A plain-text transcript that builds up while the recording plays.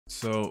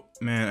So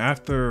man,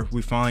 after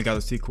we finally got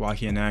to see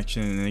Kawaki in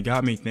action, and it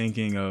got me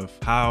thinking of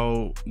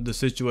how the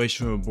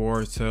situation with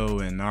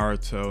Boruto and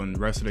Naruto and the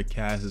rest of the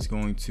cast is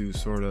going to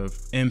sort of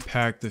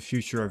impact the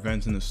future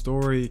events in the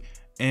story.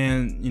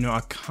 And you know, I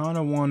kind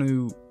of want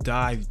to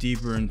dive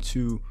deeper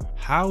into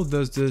how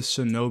does this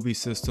Shinobi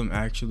system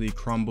actually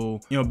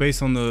crumble, you know,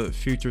 based on the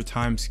future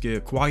time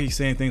skip. Kawaki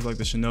saying things like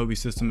the Shinobi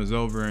system is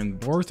over, and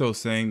Boruto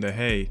saying that,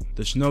 hey,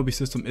 the Shinobi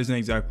system isn't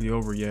exactly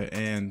over yet,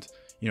 and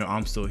you know,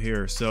 I'm still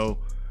here. So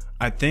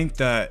I think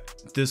that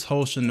this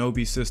whole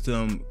Shinobi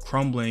system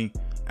crumbling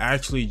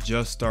actually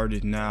just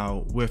started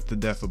now with the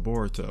death of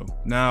Boruto.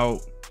 Now,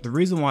 the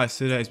reason why I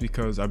say that is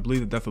because I believe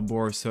the death of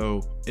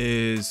Boruto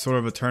is sort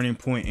of a turning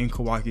point in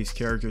Kawaki's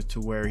character, to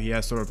where he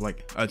has sort of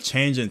like a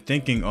change in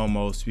thinking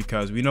almost,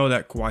 because we know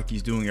that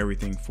Kawaki's doing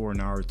everything for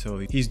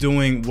Naruto. He's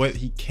doing what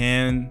he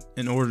can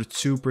in order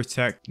to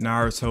protect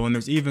Naruto, and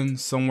there's even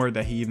somewhere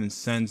that he even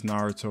sends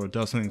Naruto or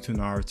does something to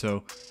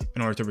Naruto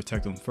in order to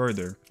protect him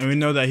further. And we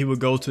know that he would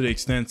go to the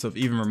extent of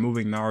even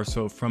removing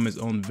Naruto from his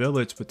own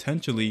village,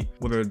 potentially,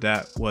 whether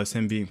that was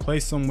him being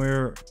placed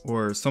somewhere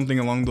or something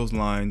along those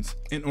lines,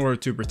 in order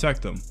to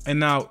protect them. And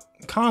now,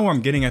 kind of where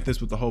I'm getting at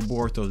this with the whole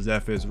Boruto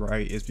death is,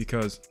 right, is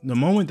because the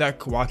moment that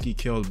Kawaki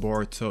killed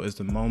Boruto is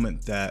the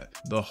moment that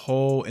the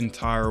whole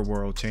entire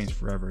world changed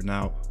forever.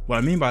 Now, what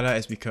I mean by that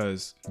is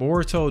because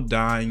Boruto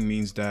dying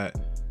means that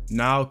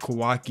now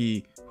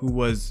Kawaki, who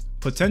was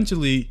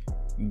potentially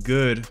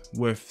good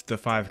with the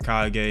 5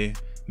 Kage,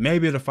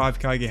 maybe the 5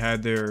 Kage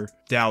had their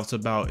doubts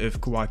about if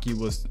Kawaki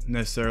was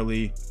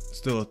necessarily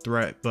still a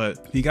threat,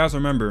 but if you guys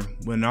remember,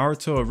 when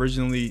Naruto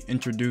originally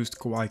introduced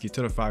Kawaki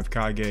to the 5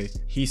 Kage,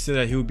 he said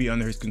that he would be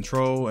under his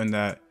control and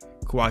that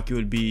Kawaki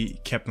would be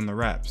kept on the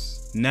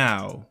wraps.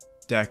 Now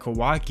that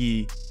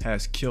Kawaki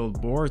has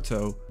killed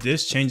Boruto,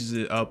 this changes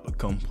it up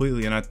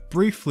completely, and I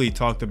briefly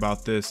talked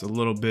about this a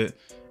little bit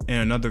in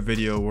another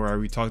video where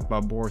we talked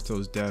about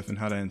Boruto's death and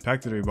how that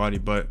impacted everybody.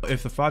 But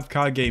if the 5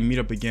 Kage meet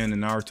up again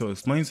and Naruto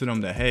explains to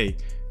them that, hey,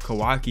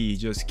 Kawaki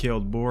just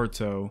killed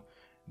Boruto,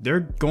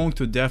 they're going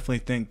to definitely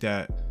think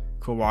that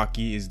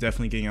Kawaki is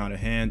definitely getting out of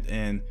hand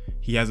and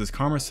he has his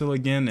karma still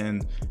again,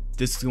 and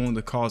this is going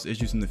to cause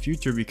issues in the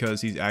future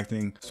because he's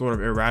acting sort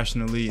of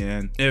irrationally.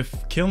 And if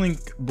killing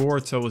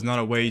Boruto is not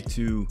a way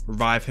to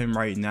revive him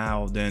right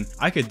now, then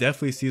I could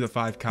definitely see the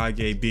 5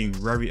 Kage being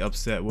very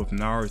upset with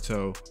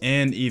Naruto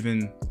and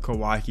even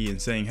Kawaki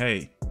and saying,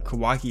 hey,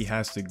 Kawaki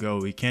has to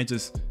go. He can't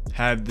just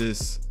have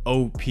this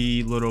OP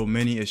little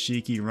mini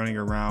Ashiki running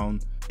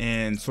around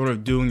and sort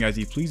of doing as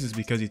he pleases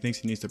because he thinks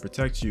he needs to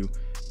protect you.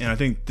 And I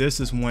think this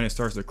is when it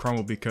starts to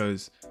crumble,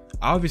 because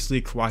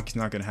obviously Kawaki's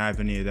not going to have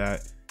any of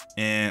that.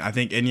 And I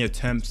think any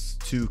attempts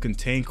to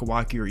contain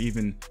Kawaki or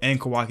even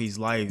end Kawaki's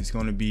life is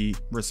going to be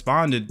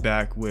responded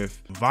back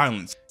with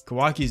violence.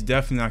 Kawaki's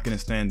definitely not going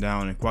to stand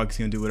down, and Kawaki's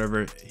going to do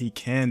whatever he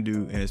can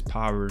do in his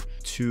power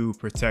to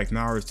protect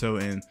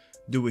Naruto and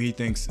do what he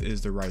thinks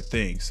is the right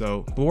thing.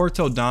 So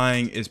Boruto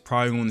dying is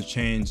probably going to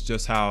change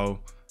just how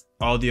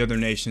all the other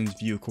nations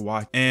view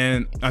Kawaki.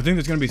 And I think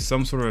there's going to be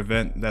some sort of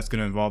event that's going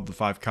to involve the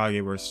 5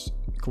 Kage where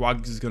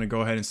Kawaki is going to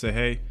go ahead and say,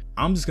 hey,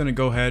 I'm just going to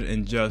go ahead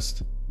and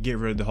just get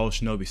rid of the whole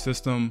Shinobi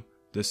system.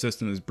 The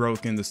system is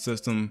broken. The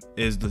system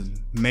is the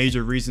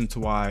major reason to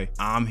why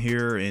I'm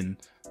here, and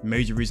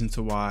major reason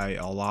to why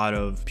a lot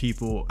of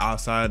people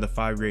outside of the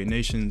 5 great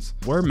nations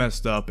were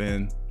messed up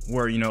and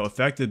were, you know,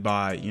 affected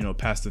by, you know,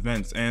 past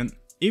events. And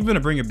even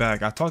to bring it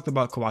back, I talked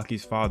about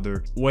Kawaki's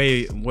father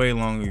way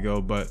long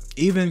ago, but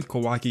even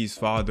Kawaki's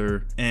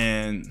father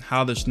and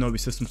how the Shinobi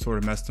system sort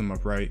of messed him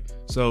up, right?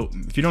 So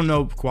if you don't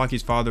know,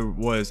 Kawaki's father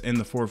was in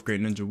the 4th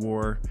Great Ninja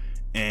War,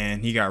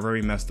 and he got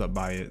very messed up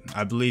by it.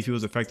 I believe he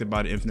was affected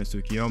by the Infinite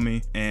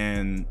Tsukiyomi,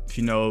 and if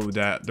you know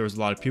that there was a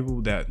lot of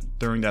people that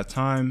during that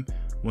time,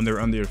 when they were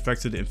under the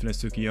effects of the Infinite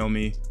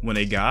Tsukiyomi, when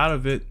they got out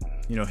of it,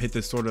 you know, hit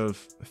this sort of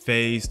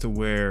phase to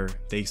where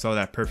they saw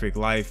that perfect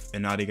life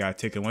and now they got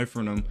taken away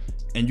from them.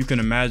 And you can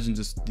imagine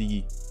just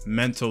the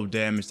mental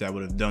damage that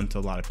would have done to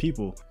a lot of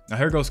people. Now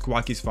here goes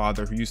Kawaki's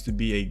father, who used to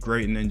be a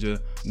great ninja,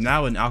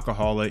 now an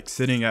alcoholic,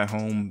 sitting at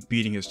home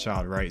beating his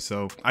child, right?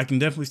 So I can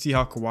definitely see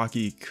how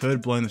Kawaki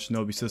could blame the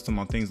Shinobi system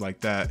on things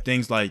like that.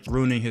 Things like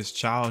ruining his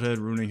childhood,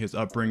 ruining his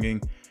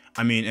upbringing.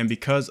 I mean, and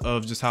because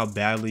of just how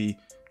badly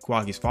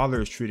Kawaki's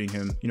father is treating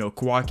him, you know,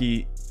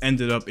 Kawaki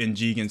ended up in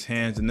Jigen's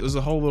hands, and there's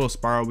a whole little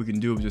spiral we can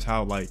do of just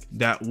how like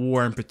that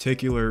war in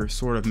particular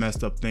sort of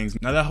messed up things.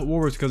 Now that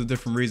war was because of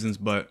different reasons,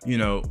 but you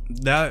know,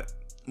 that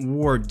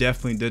war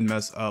definitely did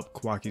mess up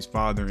Kawaki's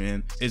father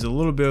and is a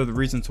little bit of the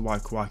reason to why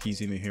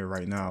Kawaki's even here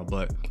right now.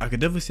 But I could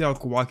definitely see how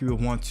Kawaki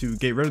would want to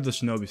get rid of the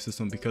Shinobi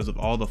system because of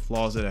all the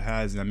flaws that it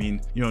has. And I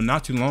mean, you know,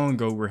 not too long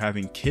ago we're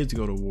having kids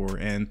go to war,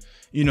 and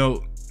you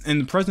know, in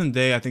the present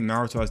day, I think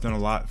Naruto has done a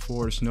lot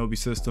for the Shinobi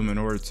system in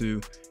order to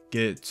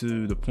get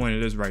to the point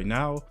it is right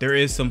now. There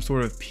is some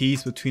sort of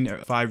peace between the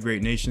 5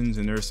 great nations,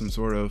 and there's some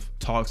sort of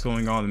talks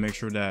going on to make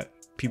sure that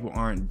people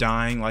aren't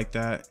dying like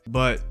that,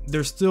 but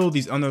there's still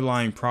these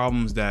underlying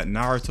problems that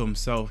Naruto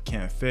himself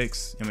can't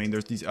fix. I mean,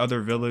 there's these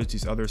other villages,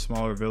 these other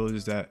smaller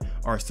villages that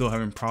are still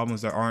having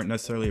problems that aren't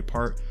necessarily a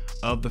part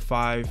of the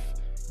 5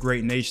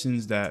 great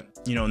nations that,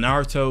 you know,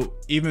 Naruto,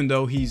 even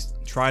though he's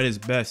tried his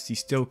best, he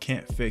still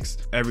can't fix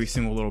every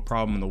single little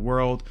problem in the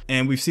world.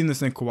 And we've seen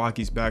this in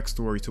Kawaki's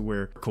backstory, to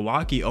where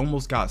Kawaki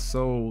almost got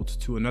sold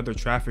to another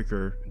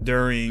trafficker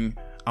during,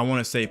 I want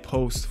to say,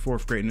 post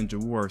 4th Great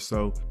Ninja War.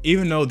 So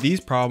even though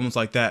these problems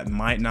like that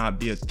might not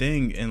be a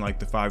thing in like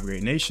the 5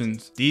 great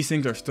nations, these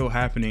things are still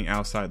happening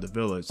outside the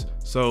village.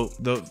 So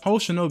the whole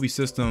Shinobi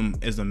system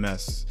is a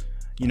mess.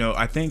 You know,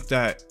 I think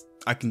that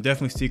I can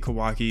definitely see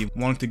Kawaki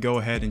wanting to go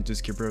ahead and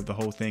just get rid of the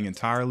whole thing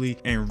entirely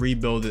and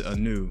rebuild it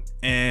anew.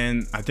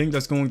 And I think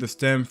that's going to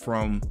stem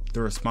from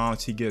the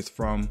response he gets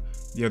from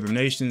the other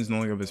nations,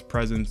 knowing of his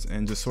presence,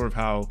 and just sort of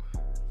how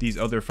these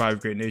other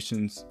 5 great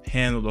nations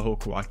handle the whole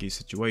Kawaki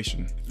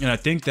situation. And I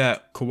think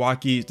that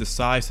Kawaki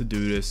decides to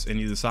do this, and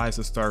he decides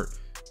to start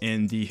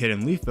in the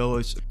Hidden Leaf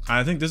Village.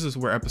 I think this is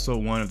where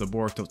episode 1 of the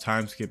Boruto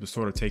time skip is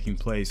sort of taking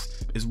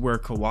place, is where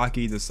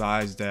Kawaki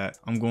decides that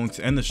I'm going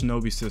to end the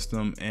Shinobi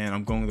system and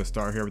I'm going to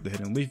start here with the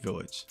Hidden Leaf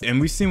Village.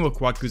 And we've seen what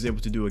Kawaki was able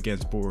to do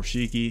against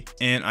Borushiki,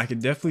 and I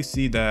could definitely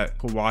see that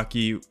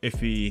Kawaki, if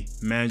he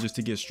manages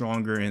to get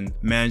stronger and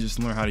manages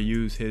to learn how to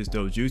use his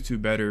dojustu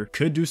better,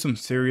 could do some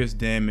serious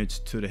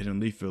damage to the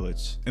Hidden Leaf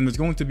Village. And there's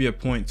going to be a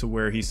point to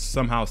where he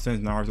somehow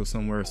sends Naruto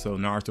somewhere, so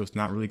Naruto's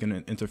not really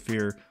going to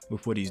interfere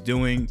with what he's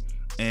doing.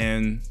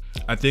 And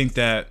I think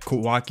that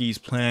Kawaki's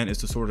plan is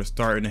to sort of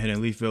start in the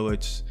Hidden Leaf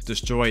Village,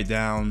 destroy it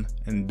down,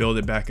 and build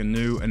it back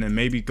anew, and then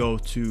maybe go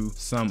to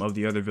some of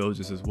the other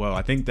villages as well.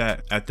 I think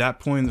that at that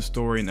point in the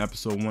story in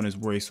episode 1 is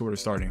where he's sort of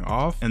starting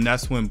off, and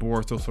that's when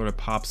Boruto sort of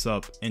pops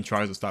up and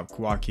tries to stop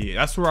Kawaki.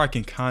 That's where I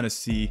can kind of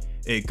see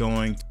it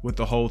going, with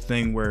the whole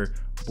thing where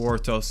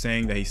Boruto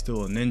saying that he's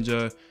still a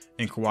ninja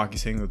and Kawaki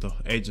saying that the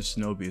age of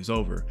Shinobi is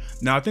over.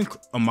 Now, I think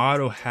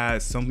Amato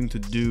has something to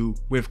do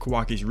with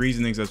Kawaki's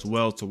reasonings as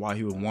well to why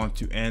he would want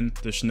to end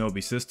the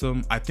Shinobi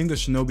system. I think the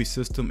Shinobi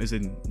system is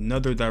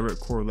another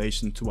direct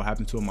correlation to what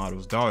happened to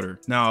Amato's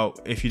daughter. Now,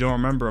 if you don't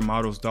remember,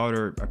 Amato's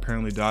daughter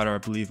apparently died, I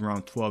believe,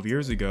 around 12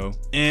 years ago,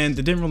 and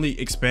they didn't really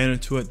expand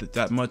into it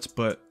that much,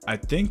 but I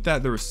think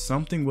that there was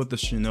something with the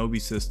Shinobi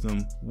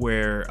system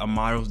where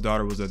Amato's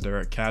daughter was a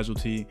direct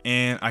casualty,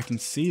 and I can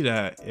see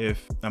that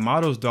if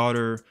Amato's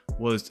daughter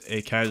was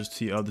a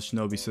casualty of the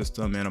Shinobi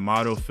system and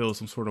Amato feels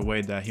some sort of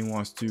way that he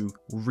wants to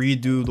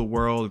redo the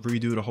world,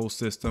 redo the whole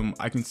system,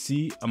 I can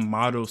see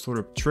Amato sort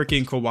of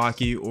tricking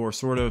Kawaki, or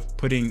sort of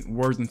putting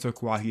words into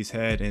Kawaki's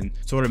head and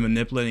sort of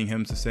manipulating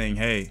him to saying,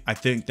 hey, I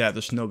think that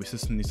the Shinobi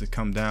system needs to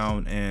come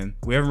down. And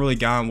we haven't really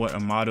gotten what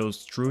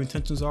Amato's true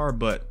intentions are,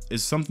 but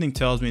it's something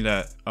tells me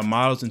that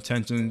Amato's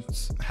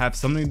intentions have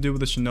something to do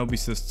with the Shinobi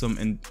system,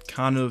 and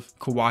kind of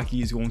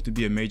Kawaki is going to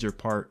be a major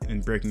part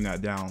in breaking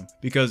that down.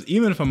 Because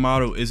even if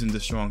Amato isn't the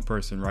strong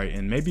person, right,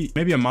 and maybe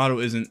Amato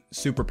isn't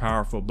super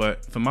powerful,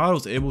 but if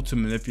Amato's able to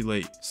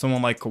manipulate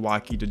someone like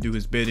Kawaki to do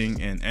his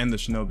bidding and end the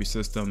Shinobi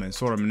system, and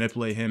sort of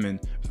manipulate him and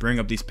bring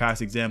up these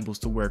past examples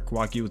to where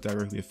Kawaki was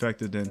directly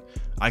affected, then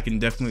I can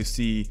definitely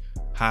see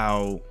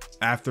how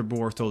after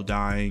Boruto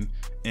dying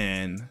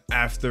and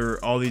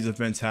after all these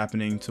events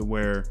happening to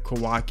where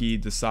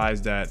Kawaki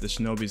decides that the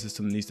Shinobi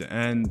system needs to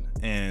end,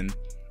 and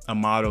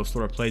Amato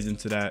sort of plays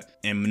into that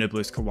and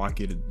manipulates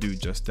Kawaki to do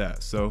just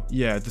that. So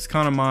yeah, that's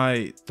kind of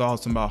my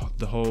thoughts about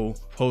the whole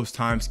post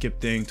time skip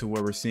thing, to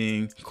where we're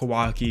seeing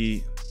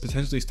Kawaki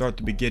potentially start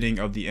the beginning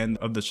of the end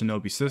of the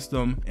Shinobi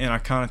system, and I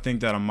kind of think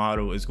that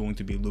Amato is going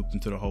to be looped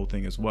into the whole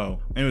thing as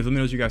well. Anyways, let me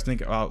know what you guys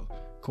think about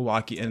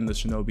Kawaki ending the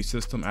Shinobi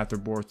system after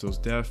Boruto's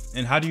death,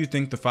 and how do you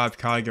think the 5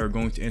 Kage are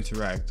going to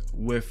interact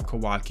with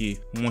Kawaki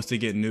once they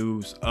get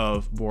news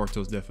of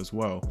Boruto's death as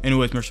well.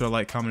 Anyways, make sure to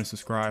like, comment, and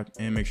subscribe,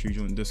 and make sure you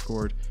join the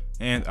Discord,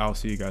 and I'll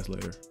see you guys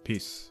later.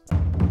 Peace.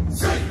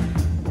 Say,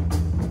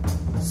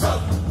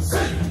 so,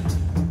 say,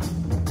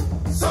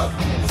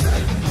 so.